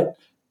 But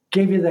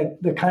gave you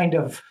the kind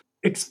of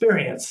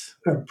experience,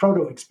 or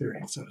proto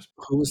experience.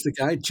 Who was the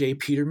guy? Jay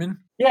Peterman?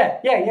 Yeah.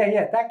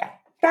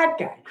 That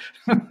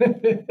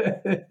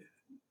guy.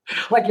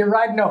 Like you're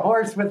riding a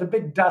horse with a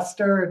big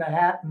duster and a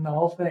hat and the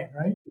whole thing,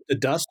 right? The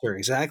duster,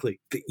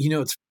 exactly.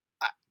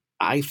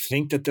 I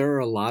think that there are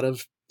a lot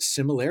of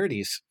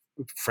similarities,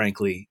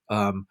 frankly,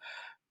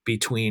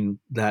 between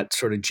that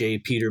sort of Jay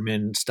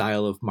Peterman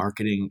style of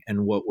marketing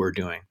and what we're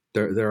doing.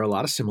 There are a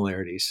lot of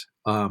similarities.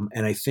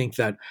 And I think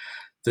that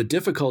the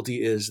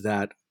difficulty is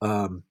that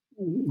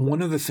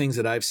one of the things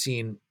that I've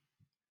seen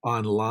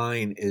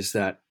online is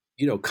that,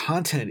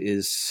 content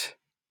is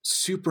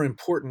super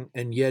important,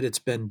 and yet it's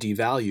been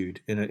devalued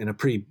in a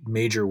pretty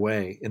major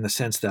way, in the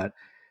sense that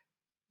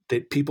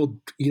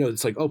people,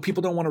 it's like, oh,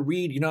 people don't want to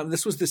read.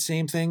 This was the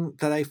same thing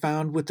that I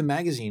found with the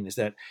magazine, is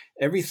that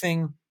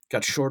everything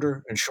got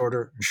shorter and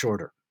shorter and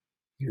shorter.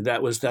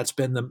 That's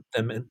been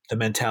the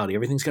mentality.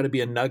 Everything's got to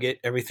be a nugget.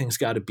 Everything's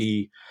got to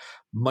be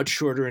much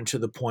shorter and to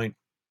the point.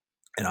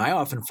 And I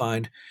often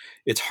find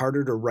it's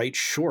harder to write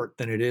short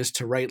than it is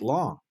to write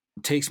long.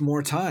 It takes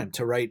more time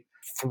to write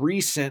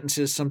 3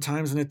 sentences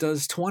sometimes than it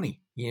does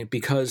 20,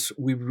 because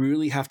we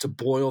really have to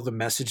boil the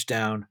message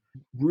down,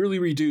 really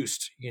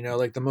reduced,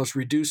 like the most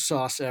reduced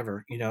sauce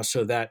ever,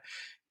 so that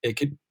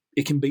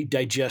it can be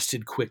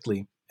digested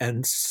quickly.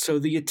 And so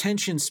the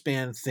attention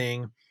span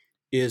thing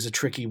is a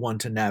tricky one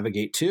to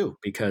navigate too,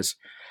 because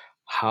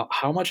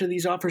how much of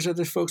these offers are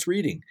the folks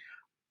reading?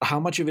 How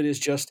much of it is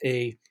just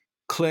a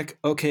click?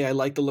 Okay, I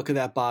like the look of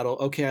that bottle.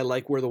 Okay, I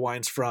like where the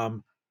wine's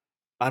from.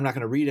 I'm not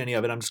going to read any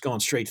of it. I'm just going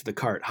straight to the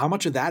cart. How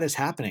much of that is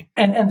happening?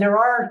 And there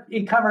are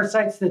e-commerce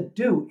sites that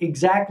do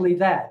exactly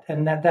that,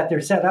 and that they're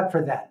set up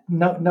for that.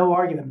 No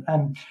argument.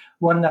 And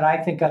one that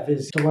I think of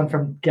is the one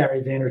from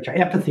Gary Vaynerchuk,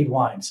 Empathy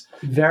Wines.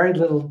 Very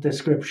little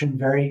description,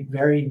 very,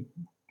 very,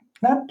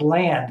 not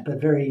bland, but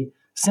very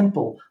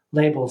simple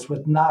labels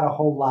with not a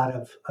whole lot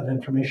of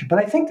information. But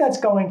I think that's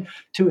going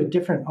to a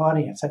different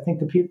audience. I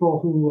think the people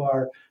who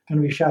are going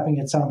to be shopping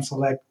at Somm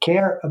Select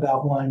care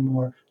about wine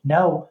more,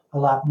 know a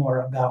lot more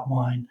about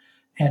wine,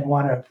 and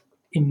want to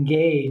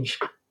engage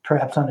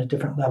perhaps on a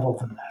different level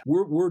than that.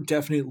 We're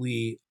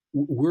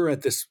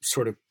at this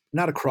sort of,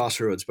 not a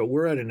crossroads, but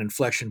we're at an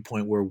inflection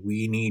point where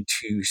we need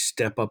to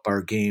step up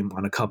our game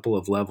on a couple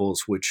of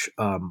levels, which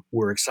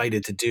we're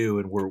excited to do,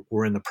 and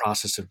we're in the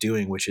process of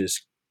doing, which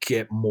is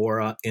get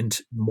more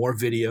into more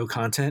video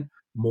content,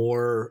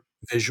 more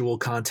visual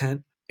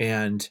content,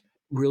 and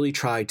really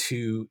try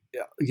to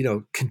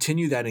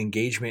continue that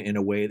engagement in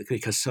a way that,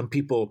 because some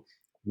people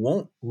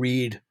won't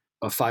read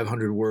a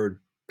 500-word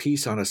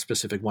piece on a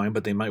specific wine,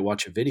 but they might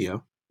watch a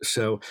video.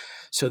 So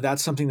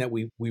that's something that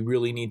we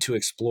really need to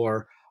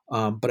explore.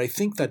 But I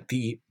think that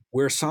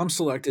where Somm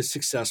Select is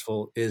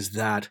successful is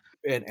that,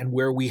 and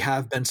where we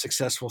have been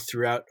successful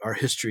throughout our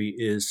history,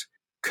 is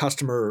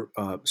customer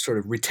sort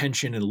of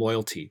retention and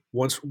loyalty.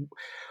 Once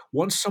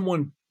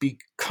someone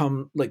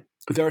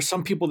there are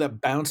some people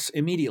that bounce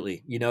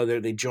immediately.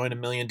 They join a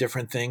million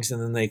different things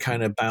and then they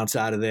kind of bounce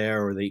out of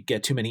there, or they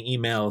get too many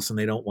emails and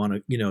they don't want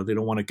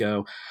to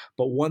go.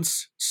 But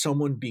once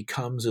someone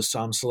becomes a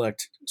Somm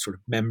Select sort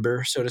of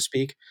member, so to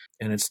speak,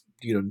 and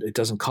it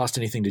doesn't cost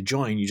anything to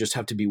join, you just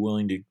have to be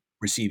willing to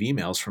receive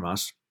emails from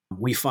us.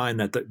 We find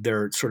that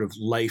their sort of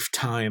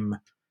lifetime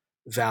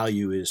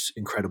value is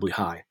incredibly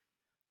high.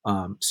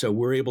 So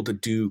we're able to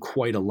do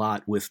quite a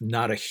lot with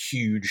not a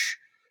huge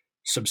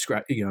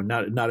subscribe,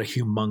 not a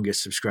humongous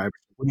subscriber.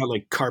 We're not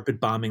like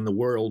carpet bombing the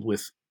world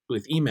with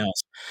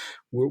emails.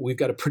 We've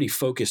got a pretty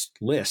focused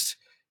list,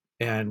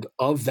 and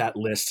of that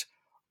list,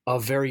 a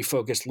very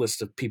focused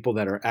list of people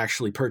that are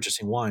actually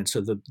purchasing wine.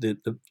 So the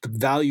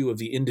value of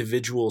the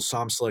individual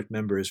Somm Select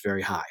member is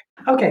very high.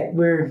 Okay,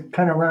 we're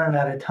kind of running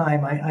out of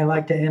time. I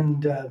like to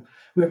end.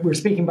 We're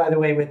speaking, by the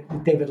way, with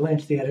David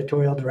Lynch, the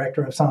editorial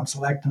director of Somm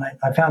Select, and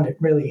I found it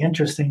really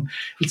interesting.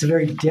 It's a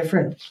very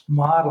different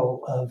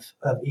model of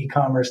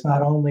e-commerce,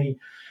 not only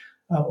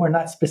or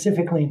not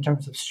specifically in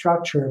terms of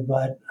structure,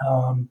 but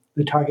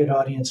the target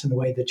audience and the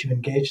way that you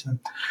engage them.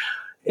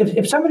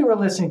 If somebody were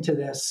listening to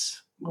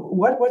this,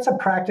 what's a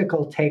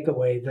practical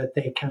takeaway that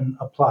they can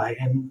apply?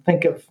 And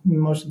think of,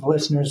 most of the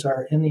listeners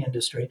are in the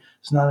industry.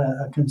 It's not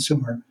a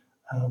consumer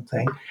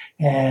thing.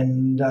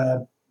 And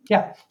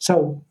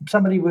so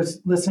somebody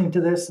was listening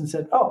to this and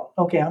said, oh,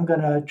 okay, I'm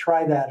going to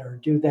try that or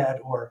do that.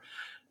 Or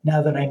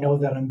now that I know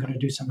that, I'm going to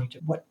do something.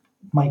 What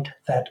might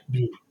that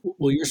be?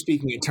 Well, you're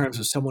speaking in terms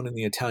of someone in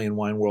the Italian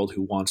wine world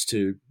who wants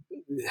to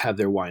have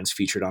their wines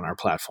featured on our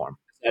platform.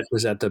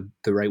 Was that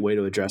the right way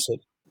to address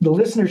it? The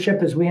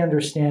listenership, as we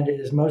understand it,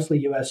 is mostly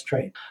U.S.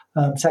 trade,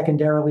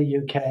 secondarily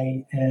UK,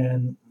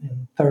 and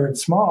third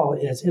small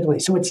is Italy.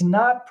 So it's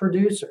not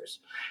producers.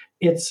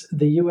 It's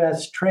the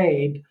U.S.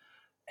 trade,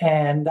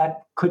 and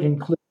that could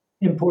include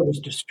importers,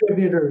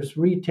 distributors,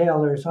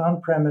 retailers,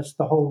 on-premise,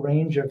 the whole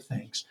range of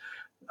things.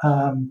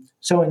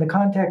 So in the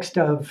context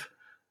of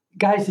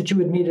guys that you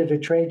would meet at a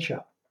trade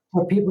show,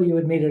 or people you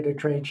would meet at a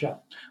trade show,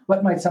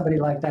 what might somebody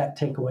like that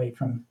take away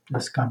from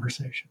this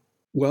conversation?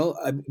 Well,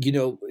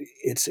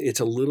 it's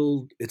a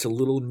little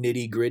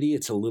nitty gritty.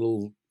 It's a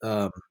little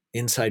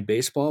inside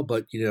baseball,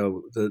 but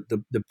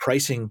the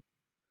pricing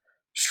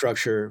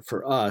structure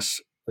for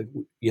us, like,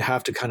 you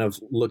have to kind of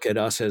look at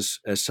us as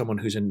someone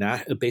who's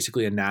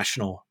basically a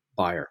national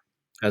buyer,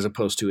 as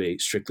opposed to a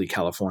strictly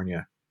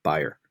California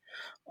buyer.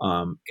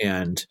 So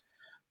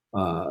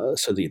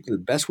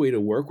the best way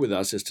to work with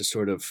us is to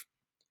sort of,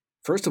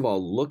 first of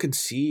all, look and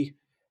see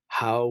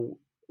how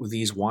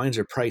these wines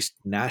are priced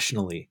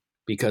nationally.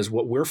 Because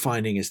what we're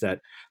finding is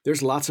that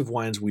there's lots of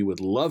wines we would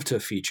love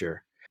to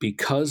feature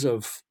because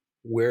of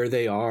where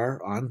they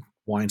are on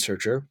Wine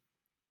Searcher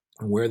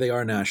and where they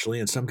are nationally.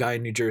 And some guy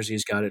in New Jersey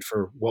has got it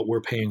for what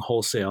we're paying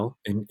wholesale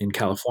in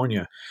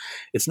California.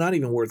 It's not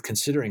even worth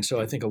considering.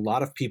 So I think a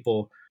lot of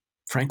people,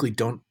 frankly,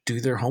 don't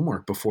do their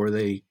homework before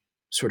they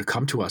sort of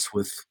come to us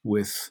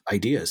with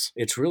ideas.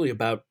 It's really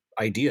about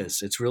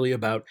ideas. It's really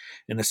about,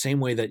 in the same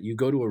way that you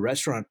go to a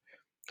restaurant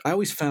I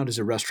always found as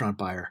a restaurant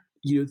buyer,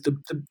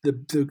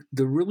 the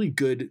really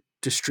good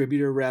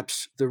distributor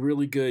reps, the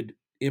really good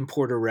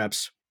importer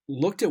reps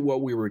looked at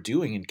what we were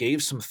doing and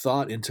gave some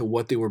thought into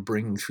what they were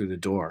bringing through the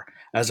door,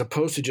 as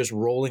opposed to just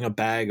rolling a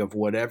bag of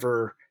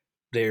whatever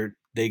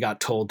they got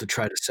told to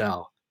try to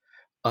sell.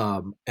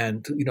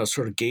 And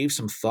sort of gave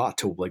some thought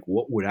to like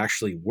what would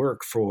actually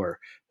work for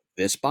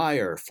this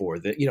buyer, for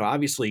the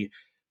obviously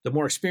the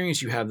more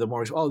experience you have, the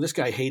more, oh, this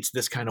guy hates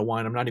this kind of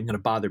wine, I'm not even going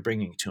to bother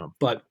bringing it to him.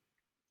 But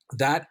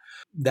that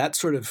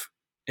sort of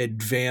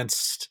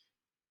advanced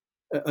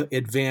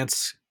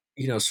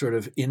sort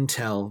of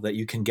intel that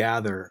you can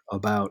gather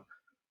about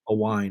a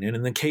wine. And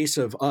in the case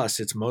of us,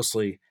 it's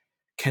mostly,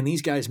 can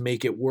these guys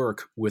make it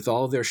work with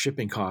all of their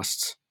shipping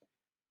costs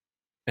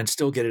and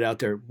still get it out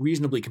there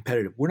reasonably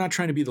competitive? We're not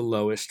trying to be the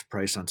lowest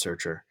price on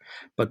Searcher,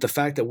 but the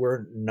fact that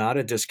we're not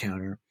a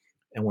discounter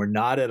and we're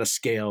not at a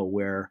scale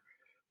where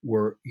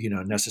we're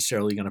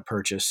necessarily going to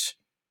purchase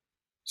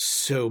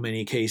so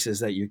many cases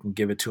that you can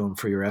give it to them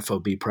for your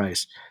FOB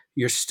price,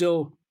 you're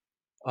still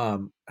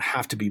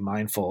have to be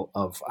mindful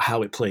of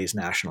how it plays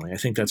nationally. I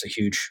think that's a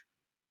huge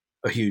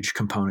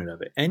component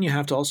of it. And you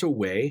have to also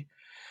weigh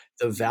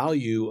the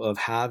value of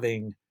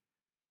having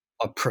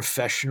a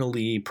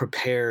professionally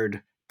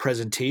prepared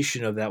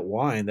presentation of that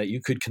wine that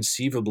you could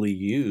conceivably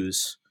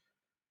use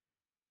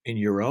in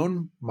your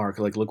own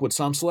market. Like, look what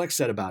Som Select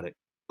said about it.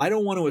 I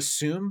don't want to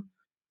assume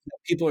that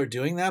people are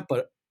doing that,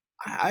 but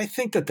I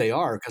think that they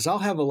are, because I'll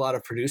have a lot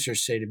of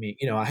producers say to me,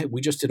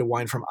 we just did a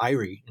wine from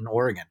Erie in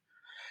Oregon,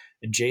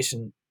 and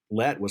Jason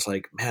Lett was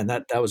like, man,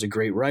 that was a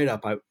great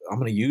write-up. I'm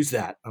going to use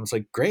that. I was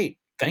like, great,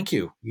 thank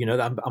you.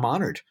 I'm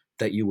honored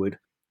that you would,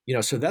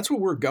 so that's what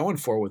we're going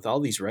for with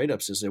all these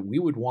write-ups, is that we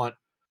would want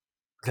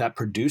that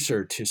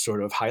producer to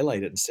sort of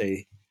highlight it and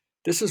say,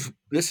 this is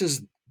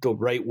the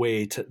right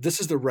way to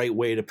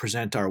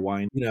present our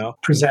wine,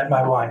 Present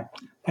my wine.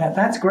 Yeah,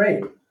 that's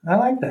great. I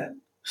like that.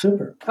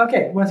 Super.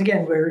 Okay. Once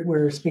again,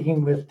 we're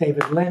speaking with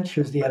David Lynch,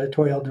 who's the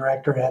editorial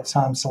director at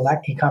Som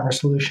Select e-commerce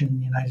solution in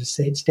the United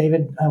States.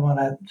 David, I want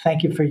to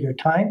thank you for your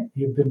time.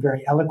 You've been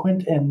very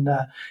eloquent and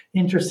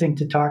interesting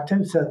to talk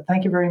to. So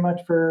thank you very much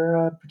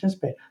for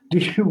participating. Do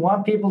you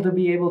want people to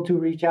be able to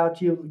reach out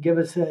to you? Give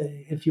us,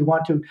 if you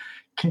want to,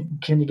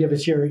 can you give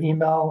us your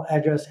email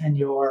address and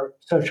your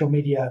social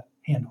media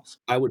handles?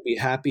 I would be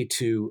happy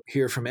to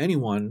hear from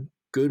anyone,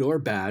 good or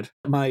bad.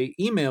 My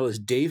email is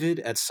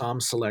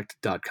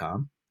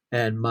david@somselect.com.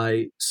 And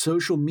my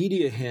social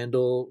media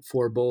handle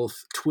for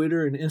both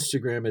Twitter and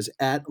Instagram is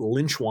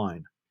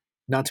 @lynchwine.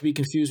 Not to be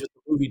confused with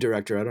the movie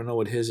director. I don't know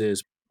what his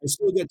is. I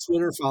still get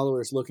Twitter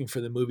followers looking for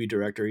the movie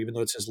director, even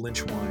though it says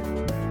Lynch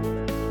Wine.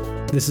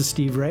 This is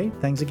Steve Ray.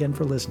 Thanks again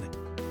for listening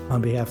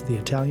on behalf of the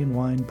Italian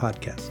Wine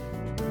Podcast.